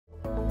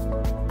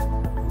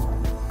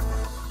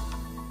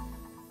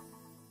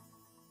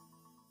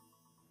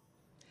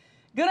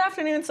Good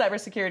afternoon,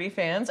 cybersecurity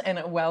fans,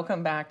 and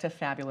welcome back to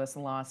fabulous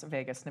Las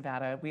Vegas,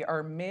 Nevada. We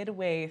are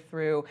midway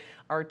through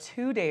our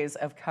 2 days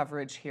of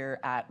coverage here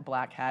at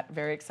Black Hat.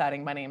 Very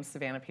exciting. My name is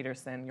Savannah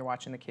Peterson. You're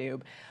watching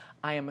theCUBE.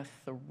 I am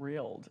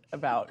thrilled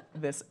about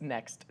this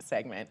next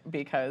segment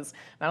because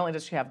not only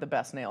does she have the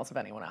best nails of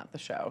anyone at the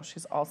show,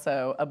 she's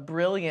also a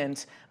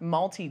brilliant,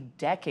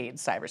 multi-decade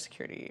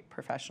cybersecurity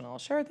professional.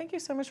 Sherrod, thank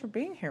you so much for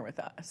being here with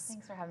us.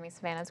 Thanks for having me,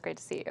 Savannah. It's great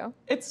to see you.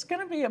 It's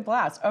going to be a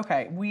blast.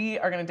 Okay, we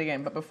are going to dig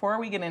in, but before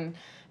we get into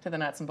the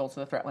nuts and bolts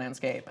of the threat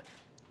landscape,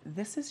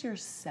 this is your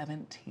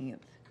 17th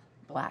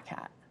Black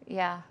Hat.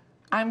 Yeah.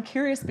 I'm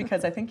curious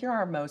because I think you're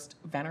our most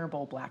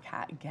venerable Black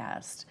Hat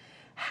guest.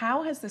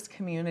 How has this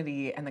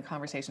community and the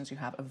conversations you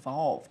have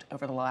evolved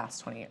over the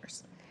last 20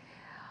 years?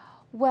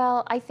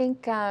 Well, I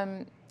think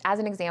as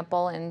an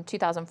example, in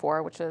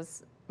 2004, which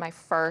was my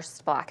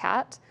first Black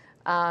Hat,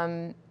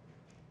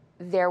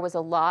 there was a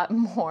lot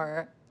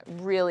more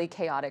really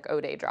chaotic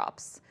O-Day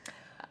drops.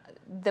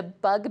 The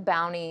bug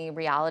bounty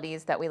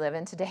realities that we live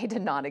in today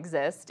did not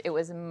exist. It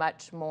was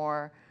much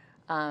more,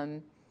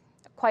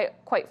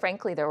 quite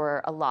frankly, there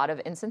were a lot of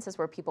instances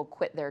where people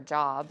quit their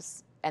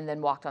jobs and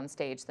then walked on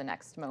stage the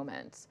next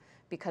moment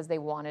because they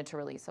wanted to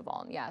release a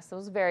vuln. Yes, it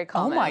was very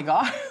common. Oh my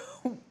God.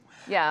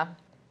 Yeah.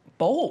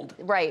 Bold.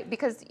 Right,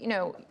 because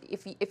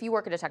if you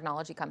work at a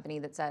technology company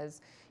that says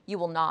you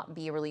will not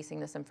be releasing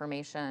this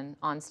information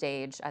on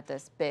stage at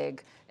this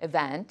big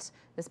event,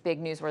 this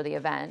big newsworthy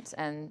event,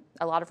 and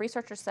a lot of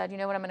researchers said, you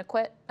know what, I'm going to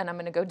quit and I'm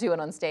going to go do it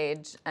on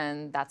stage,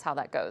 and that's how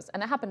that goes.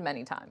 And it happened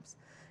many times.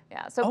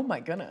 Yeah. So oh my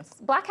goodness.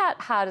 Black Hat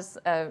has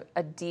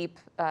a deep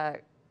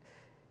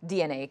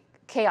DNA.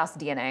 Chaos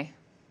DNA.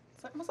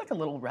 It's almost like a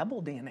little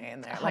rebel DNA in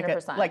there.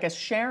 100%. Like a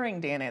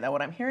sharing DNA. That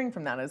what I'm hearing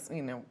from that is,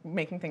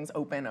 making things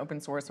open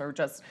source, or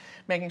just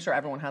making sure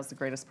everyone has the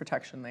greatest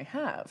protection they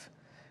have,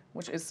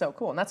 which is so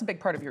cool. And that's a big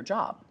part of your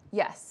job.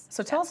 Yes.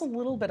 So tell us a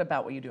little bit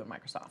about what you do at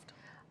Microsoft.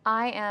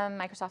 I am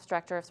Microsoft's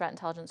Director of Threat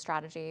Intelligence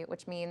Strategy,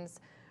 which means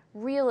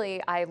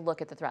really I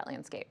look at the threat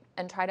landscape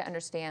and try to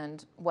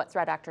understand what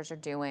threat actors are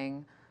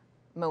doing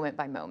moment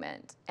by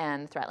moment.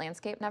 And the threat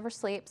landscape never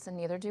sleeps, and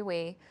neither do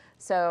we.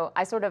 So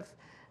I sort of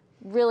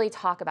really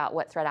talk about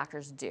what threat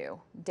actors do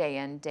day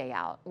in, day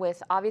out,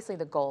 with obviously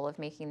the goal of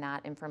making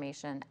that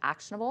information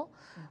actionable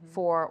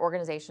for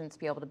organizations to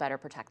be able to better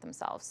protect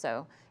themselves.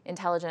 So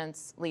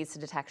intelligence leads to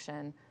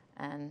detection,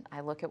 and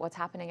I look at what's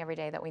happening every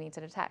day that we need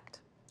to detect.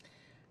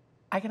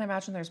 I can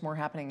imagine there's more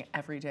happening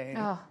every day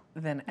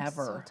than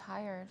ever. I'm so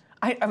tired.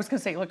 I was going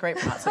to say, you look great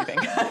for not sleeping.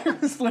 I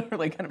was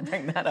literally going to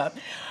bring that up.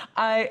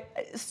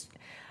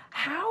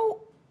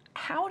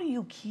 How do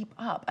you keep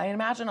up? I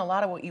imagine a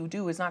lot of what you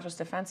do is not just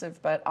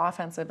defensive, but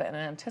offensive and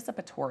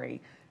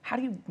anticipatory. How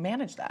do you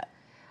manage that?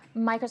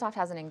 Microsoft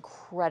has an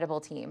incredible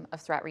team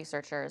of threat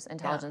researchers,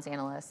 intelligence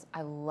analysts.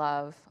 I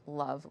love,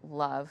 love,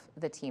 love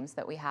the teams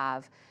that we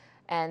have.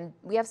 And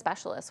we have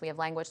specialists. We have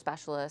language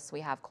specialists.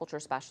 We have culture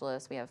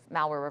specialists. We have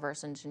malware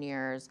reverse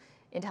engineers,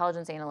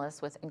 intelligence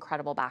analysts with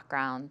incredible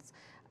backgrounds,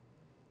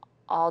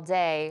 all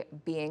day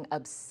being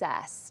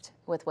obsessed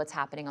with what's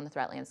happening on the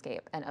threat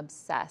landscape and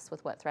obsessed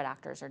with what threat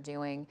actors are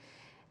doing.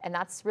 And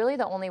that's really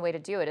the only way to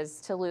do it,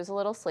 is to lose a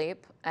little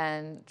sleep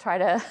and try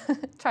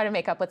to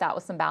make up with that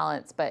with some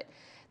balance. But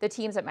the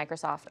teams at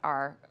Microsoft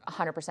are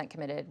 100%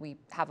 committed. We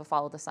have a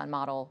follow the sun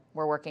model.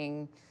 We're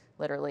working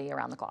literally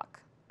around the clock.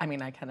 I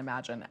mean, I can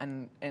imagine,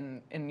 and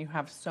you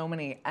have so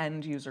many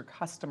end user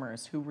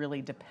customers who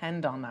really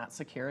depend on that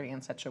security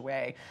in such a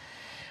way.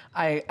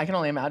 I can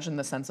only imagine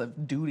the sense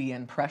of duty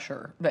and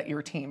pressure that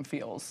your team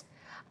feels.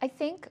 I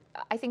think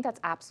that's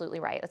absolutely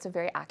right. That's a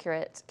very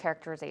accurate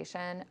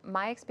characterization.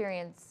 My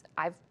experience,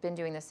 I've been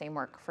doing the same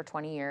work for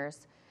 20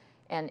 years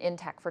and in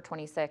tech for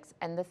 26.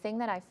 And the thing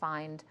that I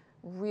find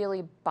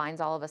really binds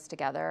all of us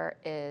together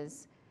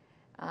is,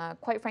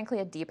 quite frankly,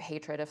 a deep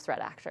hatred of threat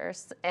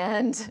actors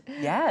and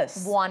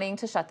wanting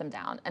to shut them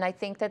down. And I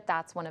think that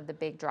that's one of the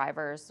big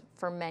drivers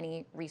for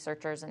many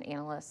researchers and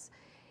analysts.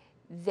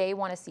 They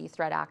want to see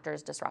threat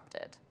actors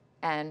disrupted.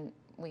 And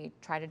we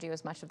try to do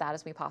as much of that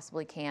as we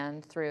possibly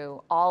can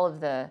through all of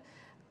the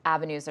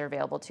avenues that are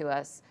available to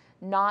us,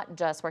 not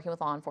just working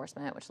with law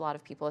enforcement, which a lot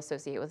of people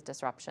associate with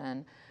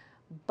disruption,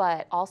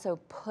 but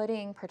also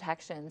putting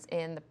protections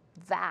in the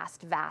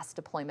vast, vast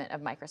deployment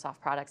of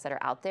Microsoft products that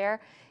are out there.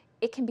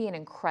 It can be an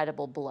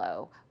incredible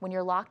blow. When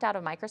you're locked out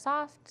of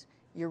Microsoft,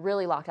 you're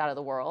really locked out of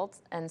the world.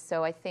 And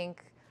so I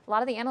think a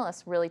lot of the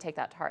analysts really take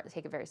that to heart. They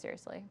take it very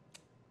seriously.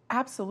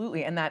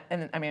 Absolutely, and I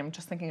mean, I'm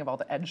just thinking of all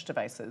the edge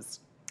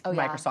devices.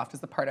 Microsoft is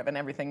the part of, and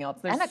everything else.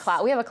 And a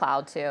cloud. We have a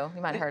cloud too. You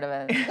might have heard of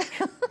it.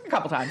 A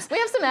couple times. We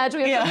have some edge.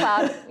 We have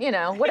some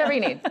cloud. Whatever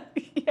you need.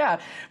 Yeah,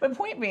 but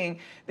point being,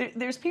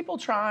 there's people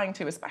trying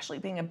to, especially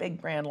being a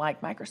big brand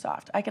like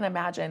Microsoft. I can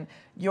imagine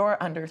you're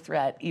under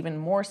threat even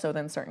more so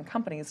than certain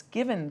companies,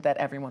 given that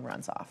everyone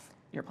runs off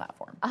your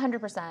platform.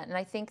 100%, and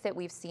I think that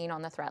we've seen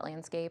on the threat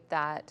landscape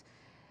that,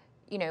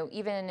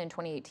 even in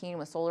 2018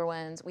 with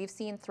SolarWinds, we've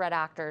seen threat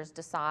actors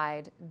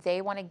decide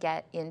they want to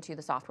get into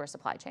the software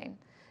supply chain.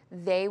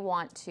 They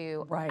want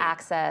to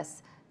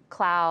access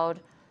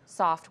cloud,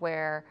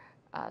 software,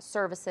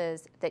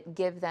 services that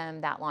give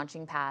them that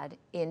launching pad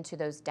into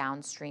those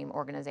downstream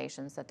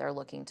organizations that they're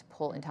looking to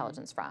pull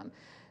intelligence from.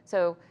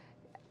 So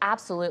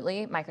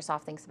absolutely,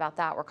 Microsoft thinks about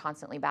that. We're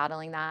constantly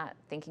battling that,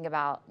 thinking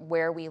about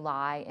where we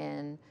lie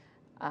in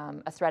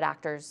a threat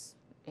actor's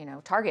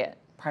target.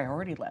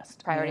 Priority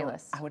list. Priority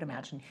list. I would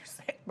imagine you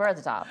say. We're at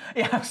the top.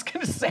 Yeah, I was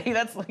going to say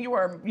you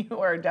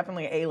are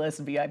definitely A-list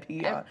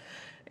VIP.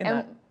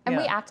 And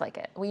we act like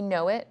it. We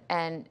know it,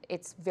 and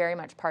it's very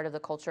much part of the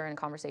culture and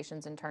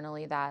conversations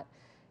internally that,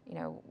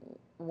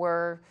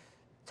 we're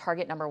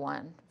target number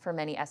one for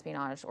many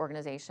espionage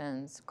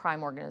organizations,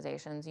 crime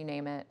organizations, you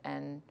name it,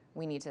 and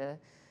we need to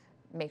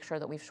make sure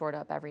that we've shored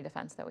up every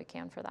defense that we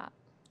can for that.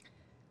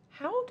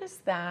 How does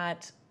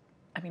that,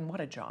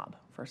 what a job,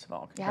 first of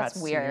all.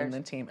 Congrats to you and the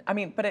team.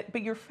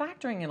 But you're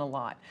factoring in a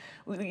lot.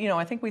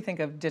 I think we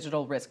think of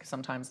digital risk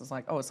sometimes as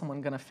like, oh, is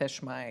someone going to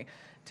phish my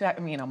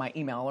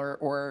email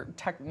or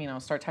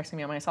start texting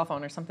me on my cell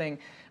phone or something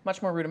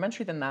much more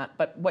rudimentary than that.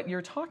 But what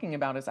you're talking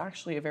about is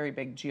actually a very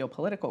big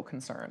geopolitical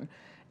concern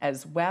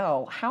as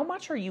well. How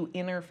much are you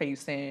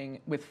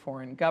interfacing with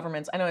foreign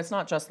governments? I know it's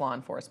not just law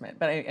enforcement,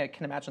 but I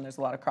can imagine there's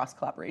a lot of cross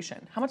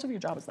collaboration. How much of your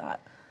job is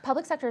that?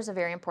 Public sector is a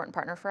very important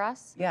partner for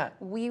us. Yeah.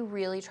 We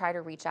really try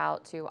to reach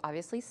out to,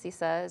 obviously,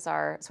 CISA is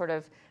our sort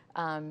of,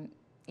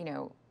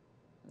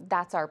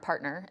 that's our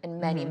partner in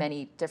many,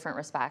 many different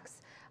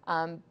respects.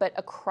 But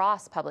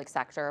across public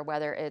sector,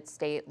 whether it's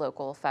state,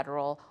 local,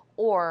 federal,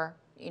 or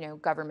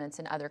governments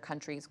in other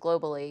countries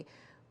globally,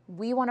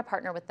 we want to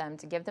partner with them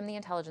to give them the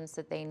intelligence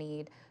that they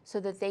need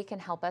so that they can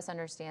help us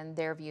understand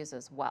their views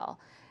as well.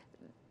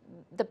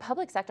 The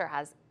public sector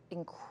has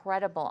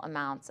incredible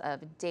amounts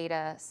of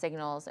data,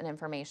 signals, and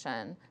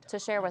information to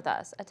share with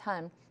us, a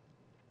ton.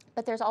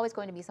 But there's always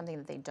going to be something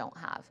that they don't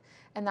have.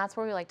 And that's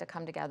where we like to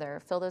come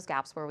together, fill those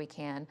gaps where we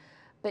can.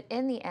 But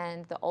in the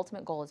end, the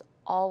ultimate goal is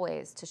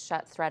always to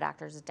shut threat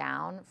actors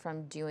down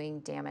from doing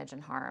damage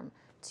and harm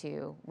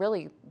to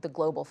really the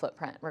global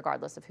footprint,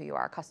 regardless of who you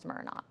are, customer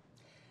or not.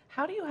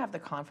 How do you have the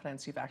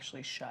confidence you've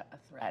actually shut a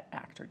threat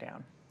actor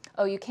down?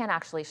 Oh, you can't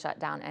actually shut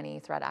down any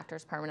threat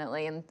actors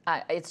permanently, and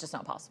it's just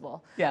not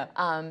possible. Yeah.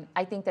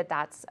 I think that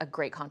that's a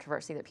great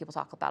controversy that people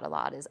talk about a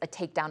lot, is a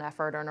takedown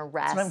effort or an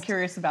arrest. That's what I'm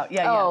curious about.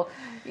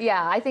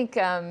 Yeah, I think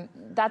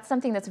that's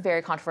something that's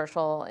very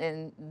controversial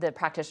in the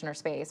practitioner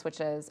space,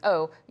 which is,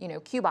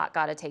 QBot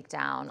got a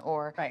takedown,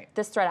 or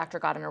this threat actor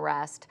got an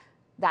arrest.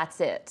 That's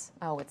it.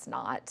 Oh, it's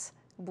not.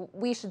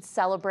 We should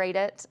celebrate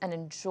it and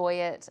enjoy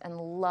it and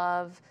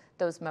love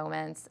those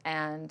moments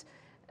and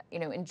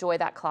enjoy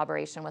that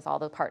collaboration with all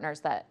the partners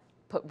that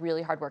put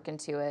really hard work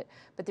into it.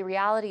 But the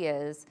reality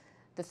is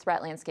the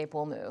threat landscape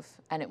will move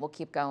and it will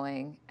keep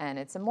going, and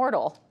it's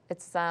immortal.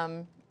 It's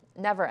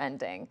never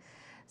ending.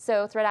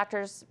 So threat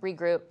actors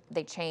regroup,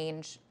 they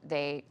change,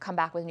 they come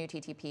back with new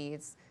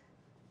TTPs,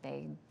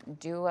 they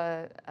do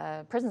a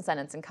prison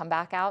sentence and come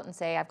back out and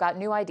say, I've got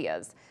new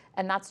ideas.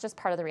 And that's just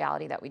part of the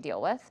reality that we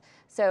deal with.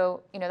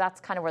 So, that's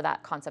kind of where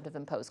that concept of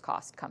imposed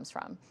cost comes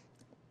from.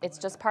 It's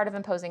just part of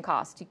imposing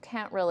cost. You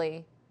can't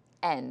really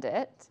end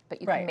it, but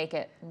you can make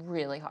it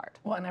really hard.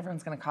 Well, and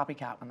everyone's going to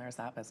copycat when there's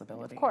that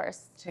visibility. Of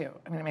course. Too.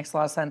 It makes a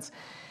lot of sense.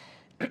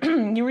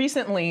 You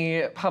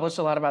recently published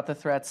a lot about the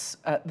threats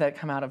that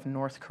come out of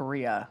North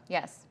Korea.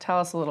 Yes. Tell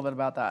us a little bit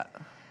about that.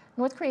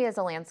 North Korea is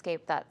a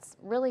landscape that's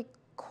really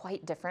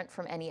quite different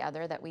from any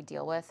other that we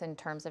deal with in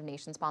terms of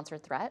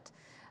nation-sponsored threat.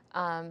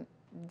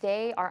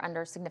 They are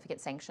under significant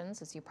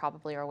sanctions, as you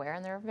probably are aware,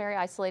 and they're a very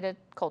isolated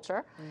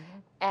culture.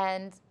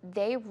 And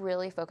they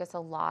really focus a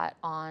lot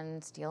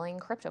on stealing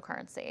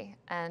cryptocurrency.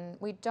 And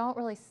we don't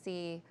really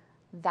see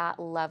that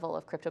level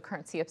of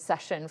cryptocurrency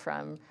obsession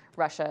from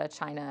Russia,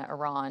 China,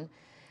 Iran.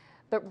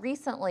 But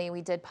recently,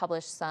 we did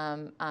publish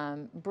some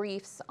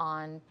briefs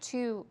on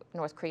 2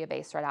 North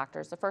Korea-based threat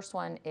actors. The first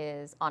one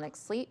is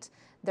Onyx Fleet.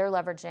 They're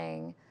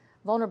leveraging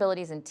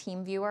vulnerabilities in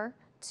TeamViewer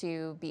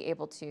to be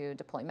able to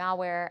deploy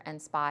malware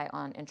and spy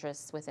on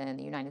interests within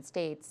the United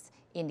States,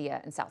 India,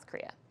 and South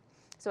Korea.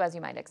 So as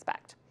you might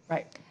expect.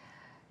 Right.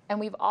 And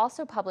we've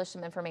also published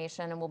some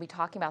information, and we'll be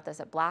talking about this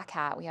at Black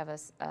Hat. We have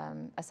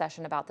a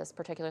session about this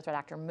particular threat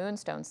actor,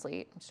 Moonstone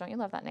Fleet, which, don't you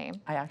love that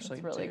name? I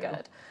actually do. It's really do.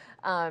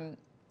 Good.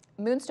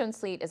 Moonstone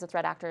Fleet is a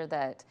threat actor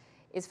that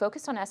is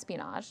focused on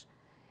espionage.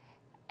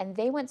 And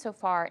they went so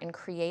far in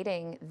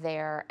creating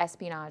their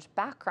espionage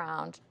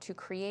background to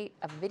create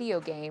a video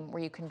game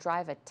where you can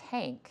drive a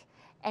tank,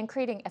 and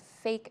creating a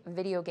fake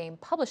video game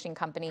publishing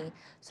company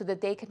so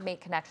that they could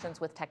make connections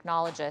with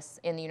technologists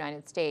in the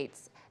United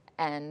States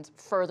and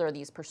further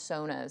these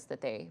personas that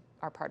they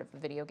are part of a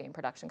video game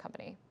production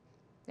company.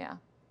 Yeah.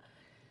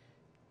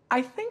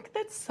 I think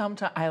that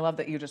sometimes, I love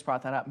that you just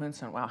brought that up,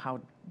 Moonstone. Wow, how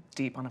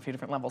deep on a few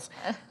different levels.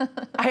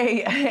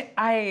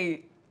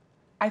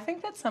 I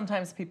think that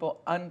sometimes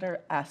people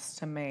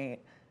underestimate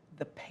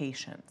the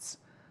patience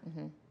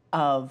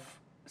of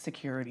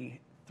security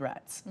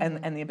threats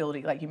and the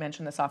ability, like you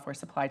mentioned, the software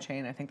supply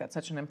chain. I think that's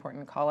such an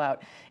important call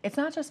out. It's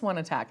not just one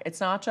attack. It's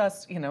not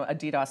just, a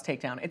DDoS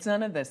takedown. It's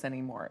none of this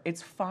anymore.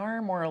 It's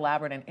far more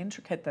elaborate and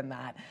intricate than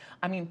that.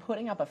 I mean,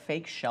 putting up a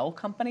fake shell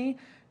company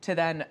to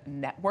then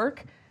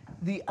network,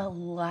 the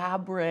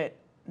elaborate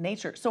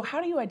nature. So how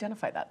do you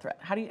identify that threat?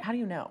 How do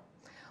you know?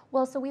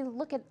 Well, so we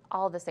look at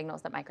all the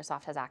signals that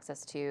Microsoft has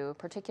access to,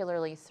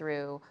 particularly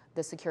through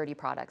the security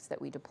products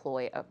that we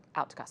deploy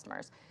out to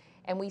customers.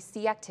 And we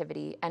see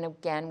activity, and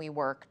again, we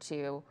work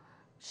to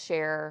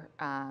share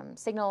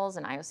signals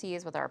and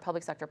IOCs with our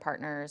public sector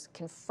partners,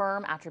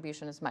 confirm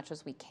attribution as much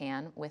as we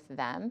can with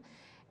them,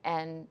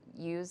 and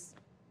use,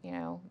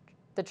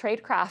 the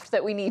tradecraft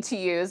that we need to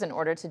use in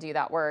order to do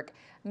that work.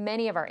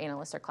 Many of our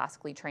analysts are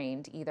classically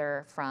trained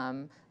either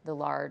from the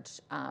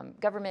large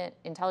government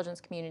intelligence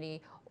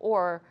community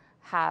or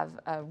have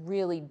a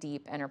really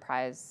deep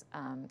enterprise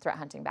threat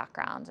hunting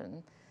background,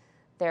 and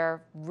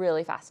they're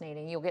really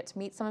fascinating. You'll get to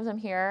meet some of them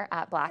here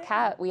at Black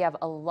Hat. We have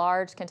a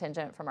large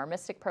contingent from our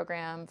Mystic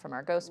program, from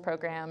our Ghost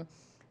program.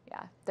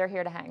 Yeah, they're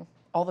here to hang.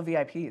 All the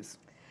VIPs.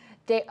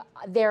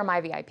 They're my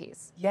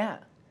VIPs. Yeah.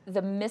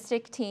 The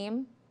Mystic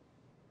team,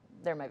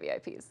 they're my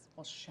VIPs.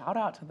 Well, shout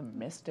out to the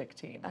Mystic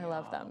team. I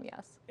love them,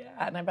 yes. Yeah,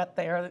 and I bet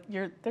they're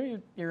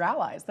your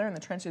allies. They're in the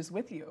trenches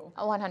with you.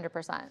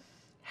 100%.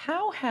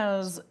 How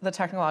has the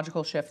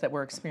technological shift that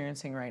we're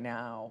experiencing right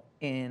now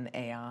in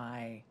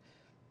AI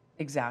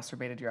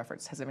exacerbated your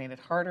efforts? Has it made it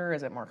harder?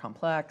 Is it more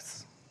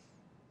complex?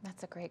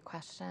 That's a great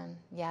question.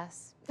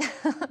 Yes.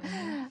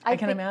 I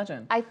can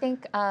imagine. I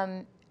think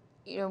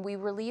we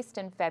released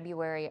in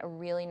February a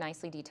really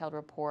nicely detailed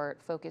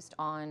report focused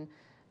on,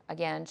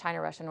 again,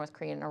 China, Russia, North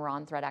Korea, and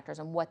Iran threat actors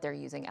and what they're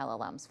using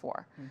LLMs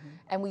for.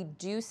 And we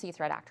do see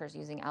threat actors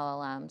using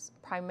LLMs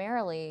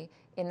primarily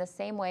in the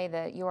same way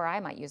that you or I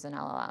might use an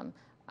LLM.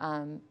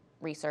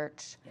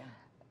 Research,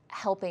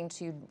 helping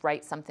to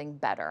write something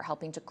better,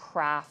 helping to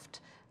craft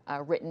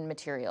written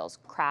materials,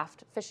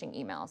 craft phishing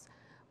emails.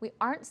 We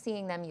aren't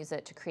seeing them use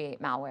it to create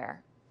malware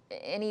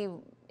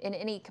in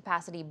any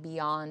capacity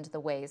beyond the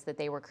ways that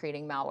they were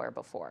creating malware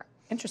before.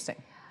 Interesting.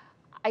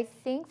 I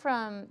think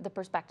from the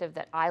perspective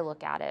that I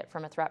look at it,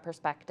 from a threat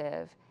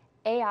perspective,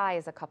 AI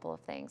is a couple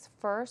of things.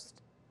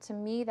 First, to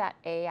me, that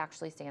A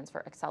actually stands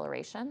for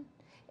acceleration.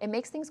 It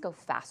makes things go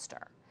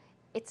faster.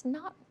 It's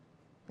not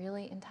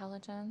really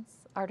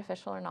intelligence,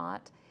 artificial or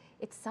not.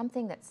 It's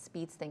something that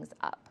speeds things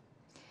up.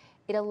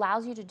 It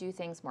allows you to do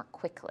things more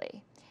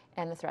quickly,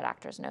 and the threat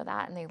actors know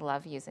that, and they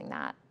love using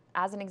that.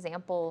 As an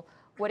example,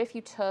 what if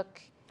you took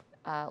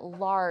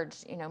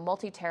large,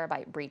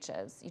 multi-terabyte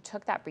breaches, you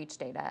took that breach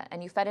data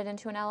and you fed it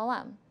into an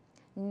LLM.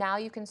 Now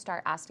you can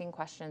start asking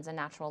questions in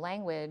natural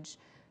language.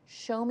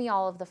 Show me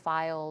all of the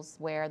files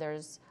where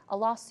there's a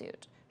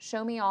lawsuit.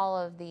 Show me all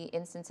of the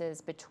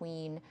instances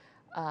between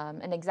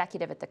an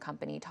executive at the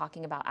company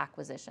talking about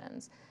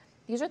acquisitions.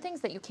 These are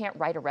things that you can't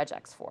write a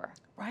regex for.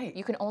 Right.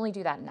 You can only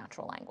do that in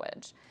natural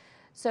language.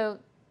 So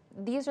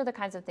these are the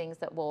kinds of things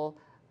that we'll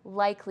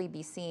likely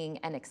be seeing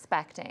and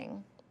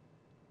expecting.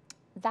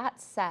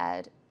 That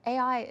said,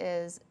 AI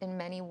is in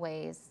many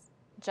ways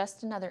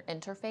just another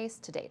interface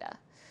to data.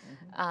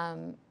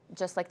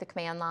 Just like the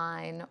command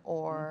line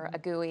or a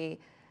GUI,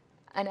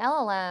 an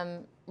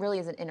LLM really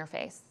is an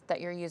interface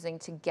that you're using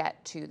to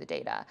get to the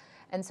data.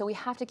 And so we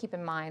have to keep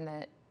in mind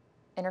that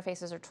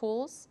interfaces are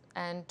tools,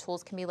 and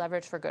tools can be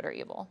leveraged for good or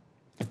evil.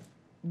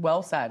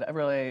 Well said.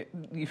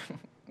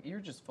 You're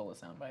just full of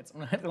sound bites.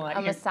 I'm not gonna lie.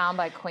 I'm a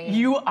soundbite queen.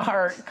 You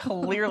are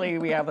clearly,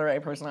 we have the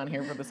right person on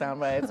here for the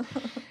sound bites.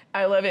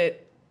 I love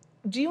it.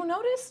 Do you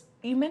notice,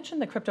 you mentioned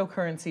the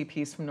cryptocurrency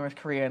piece from North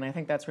Korea, and I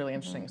think that's really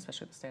interesting,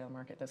 especially with the state of the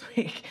market this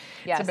week.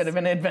 Yes. It's a bit of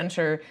an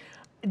adventure.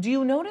 Do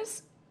you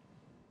notice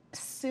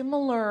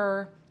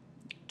similar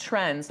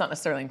trends, not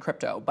necessarily in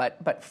crypto,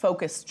 but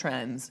focused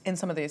trends in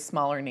some of these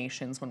smaller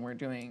nations when we're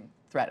doing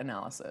threat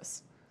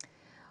analysis?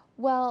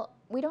 Well,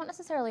 we don't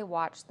necessarily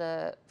watch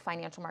the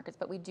financial markets,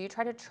 but we do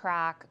try to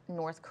track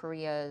North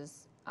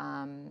Korea's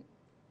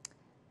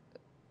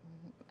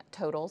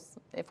totals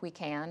if we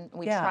can.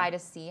 We try to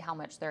see how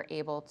much they're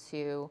able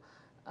to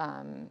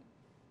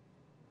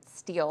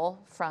steal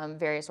from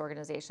various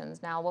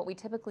organizations. Now, what we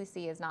typically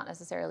see is not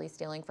necessarily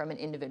stealing from an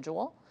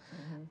individual,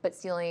 but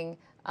stealing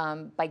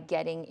by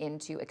getting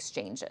into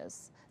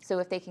exchanges. So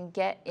if they can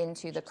get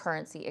into the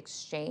currency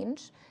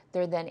exchange,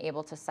 they're then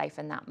able to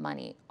siphon that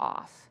money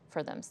off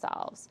for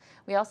themselves.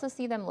 We also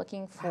see them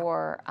looking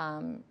for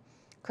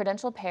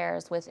credential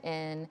pairs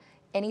within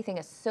anything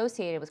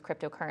associated with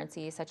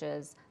cryptocurrency, such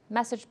as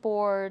message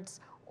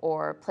boards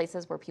or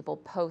places where people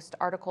post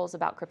articles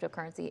about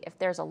cryptocurrency. If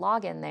there's a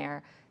login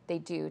there, they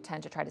do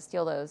tend to try to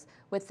steal those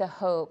with the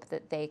hope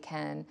that they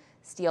can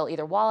steal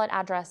either wallet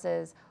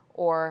addresses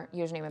or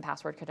username and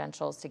password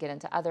credentials to get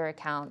into other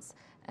accounts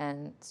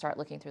and start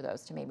looking through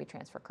those to maybe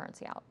transfer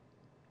currency out.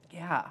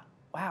 Yeah.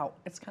 Wow.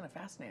 It's kind of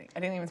fascinating. I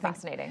didn't even think.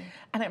 Fascinating.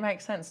 And it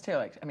makes sense too.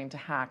 To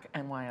hack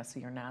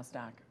NYSE or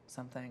NASDAQ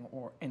something,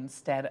 or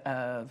instead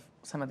of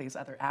some of these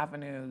other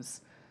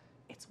avenues,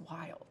 it's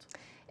wild.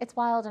 It's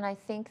wild, and I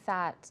think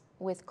that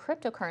with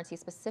cryptocurrency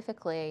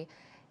specifically,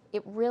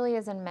 it really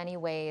is in many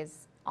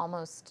ways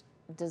almost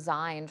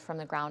designed from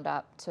the ground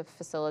up to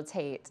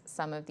facilitate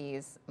some of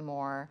these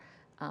more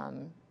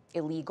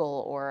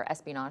illegal or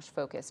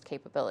espionage-focused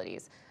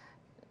capabilities,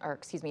 or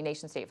excuse me,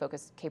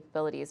 nation-state-focused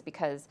capabilities,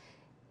 because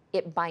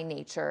it by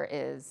nature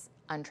is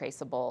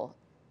untraceable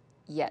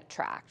yet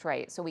tracked,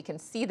 right? So we can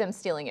see them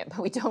stealing it, but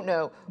we don't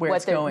know where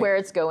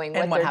it's going,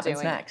 and what they're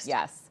happens doing next.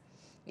 Yes.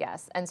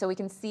 Yes, and so we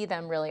can see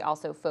them really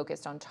also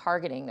focused on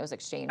targeting those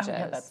exchanges. Oh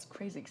yeah, that's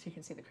crazy, because you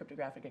can see the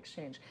cryptographic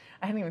exchange.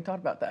 I hadn't even thought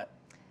about that.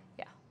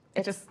 Yeah.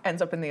 It just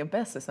ends up in the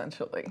abyss,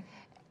 essentially.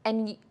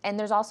 And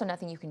there's also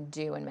nothing you can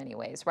do in many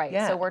ways, right?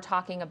 Yeah. So we're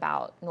talking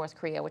about North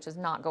Korea, which is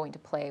not going to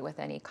play with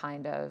any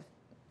kind of,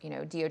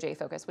 DOJ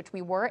focus, which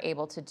we were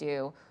able to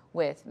do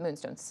with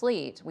Moonstone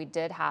Sleet. We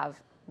did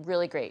have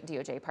really great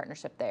DOJ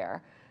partnership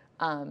there.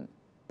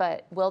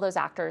 But will those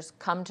actors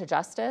come to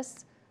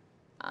justice?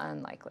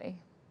 Unlikely.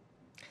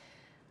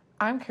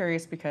 I'm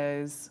curious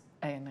because,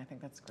 and I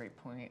think that's a great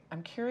point,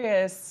 I'm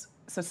curious,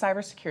 so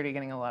cybersecurity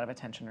getting a lot of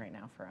attention right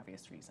now for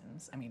obvious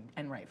reasons. I mean,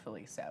 and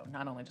rightfully so,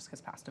 not only just because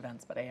past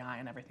events, but AI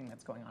and everything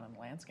that's going on in the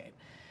landscape.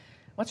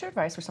 What's your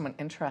advice for someone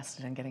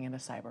interested in getting into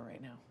cyber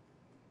right now?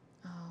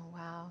 Oh,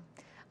 wow.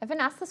 I've been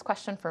asked this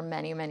question for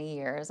many, many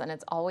years, and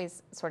it's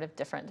always sort of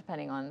different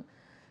depending on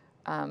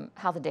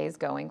how the day's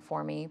going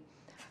for me.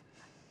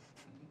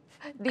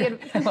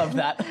 I love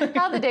that.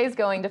 How the day's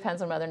going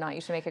depends on whether or not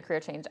you should make a career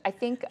change.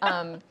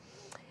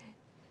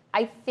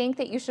 I think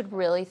that you should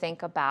really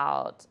think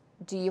about,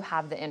 do you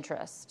have the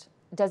interest?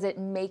 Does it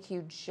make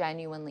you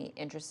genuinely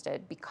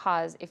interested?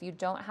 Because if you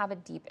don't have a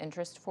deep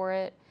interest for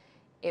it,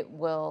 it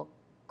will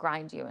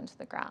grind you into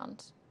the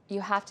ground. You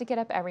have to get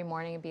up every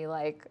morning and be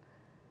like,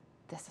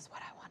 this is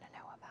what I want to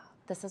know about.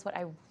 This is what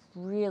I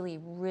really,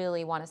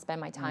 really want to spend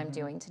my time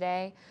doing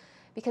today.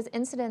 Because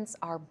incidents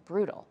are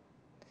brutal.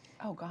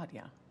 Oh God,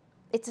 yeah.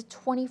 It's a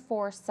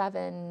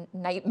 24/7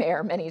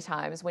 nightmare many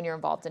times when you're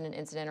involved in an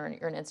incident or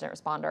you're an incident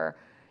responder.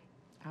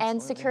 Absolutely.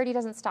 And security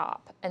doesn't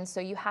stop. And so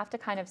you have to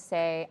kind of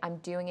say, I'm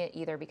doing it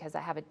either because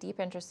I have a deep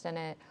interest in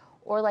it,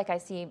 or like I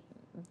see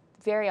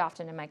very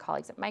often in my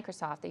colleagues at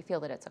Microsoft, they feel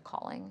that it's a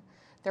calling.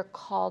 They're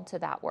called to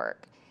that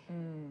work.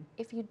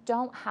 If you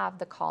don't have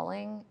the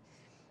calling,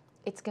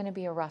 it's going to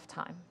be a rough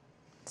time.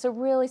 So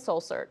really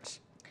soul search.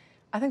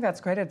 I think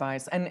that's great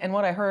advice. And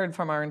what I heard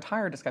from our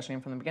entire discussion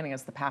from the beginning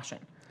is the passion.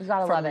 You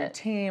gotta love it. From your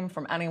team,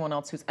 from anyone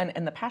else who's,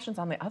 and the passion's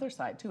on the other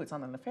side too. It's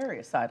on the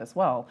nefarious side as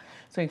well.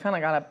 So you kind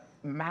of got to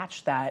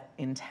match that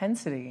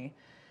intensity.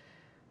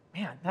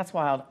 Man, that's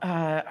wild.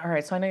 All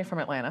right, so I know you're from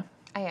Atlanta.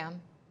 I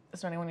am. Is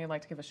there anyone you'd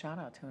like to give a shout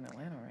out to in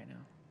Atlanta right now?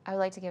 I would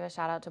like to give a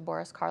shout out to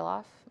Boris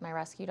Karloff, my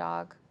rescue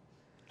dog.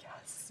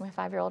 Yes. My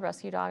 5-year-old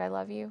rescue dog, I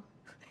love you.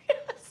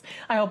 Yes.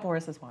 I hope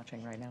Boris is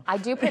watching right now. I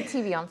do put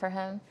TV on for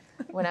him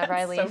whenever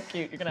I leave. So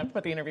cute. You're going to have to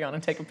put the interview on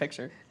and take a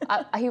picture.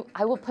 I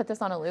will put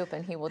this on a loop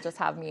and he will just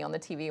have me on the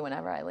TV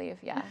whenever I leave.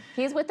 Yeah.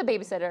 He's with the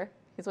babysitter.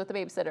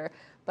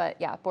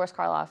 But yeah, Boris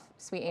Karloff,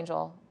 sweet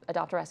angel,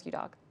 adopt a rescue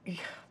dog. Yeah.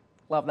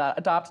 Love that.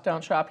 Adopt,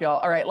 don't shop, y'all.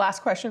 All right,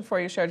 last question for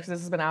you, Sherrod, because this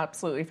has been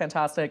absolutely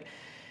fantastic.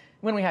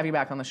 When we have you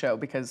back on the show,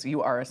 because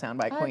you are a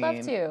soundbite queen. I'd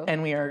love to.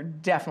 And we are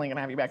definitely going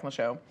to have you back on the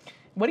show.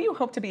 What do you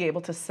hope to be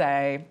able to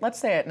say, let's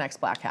say at Next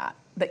Black Hat,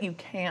 that you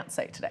can't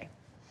say today?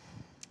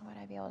 Would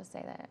I be able to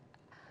say that?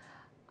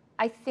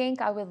 I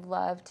think I would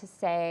love to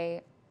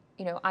say,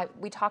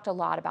 we talked a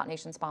lot about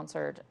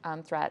nation-sponsored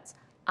threats.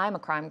 I'm a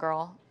crime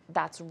girl.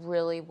 That's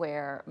really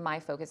where my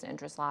focus and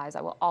interest lies.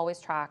 I will always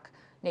track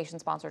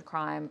nation-sponsored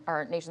crime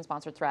or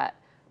nation-sponsored threat,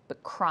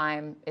 but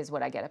crime is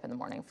what I get up in the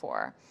morning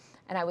for.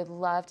 And I would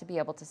love to be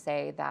able to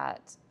say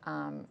that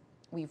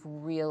we've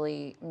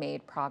really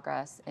made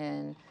progress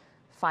in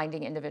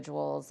finding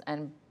individuals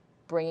and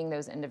bringing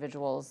those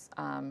individuals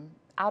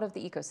out of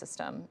the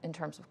ecosystem in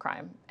terms of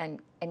crime and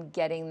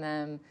getting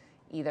them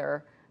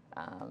either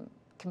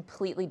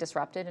completely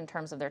disrupted in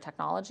terms of their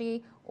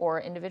technology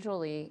or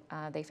individually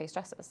they face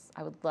justice.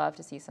 I would love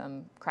to see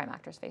some crime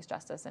actors face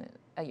justice in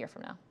a year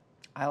from now.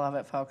 I love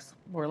it, folks.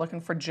 We're looking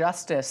for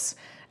justice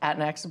at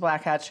Next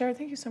Black Hat. Sherrod,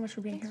 thank you so much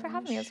for being here. Thanks for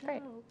having me. It's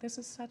great. This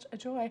is such a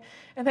joy.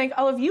 And thank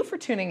all of you for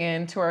tuning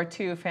in to our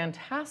 2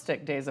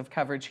 fantastic days of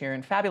coverage here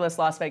in fabulous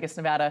Las Vegas,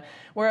 Nevada.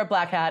 We're at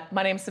Black Hat.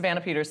 My name's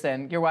Savannah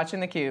Peterson. You're watching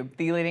theCUBE,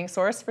 the leading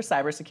source for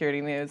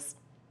cybersecurity news.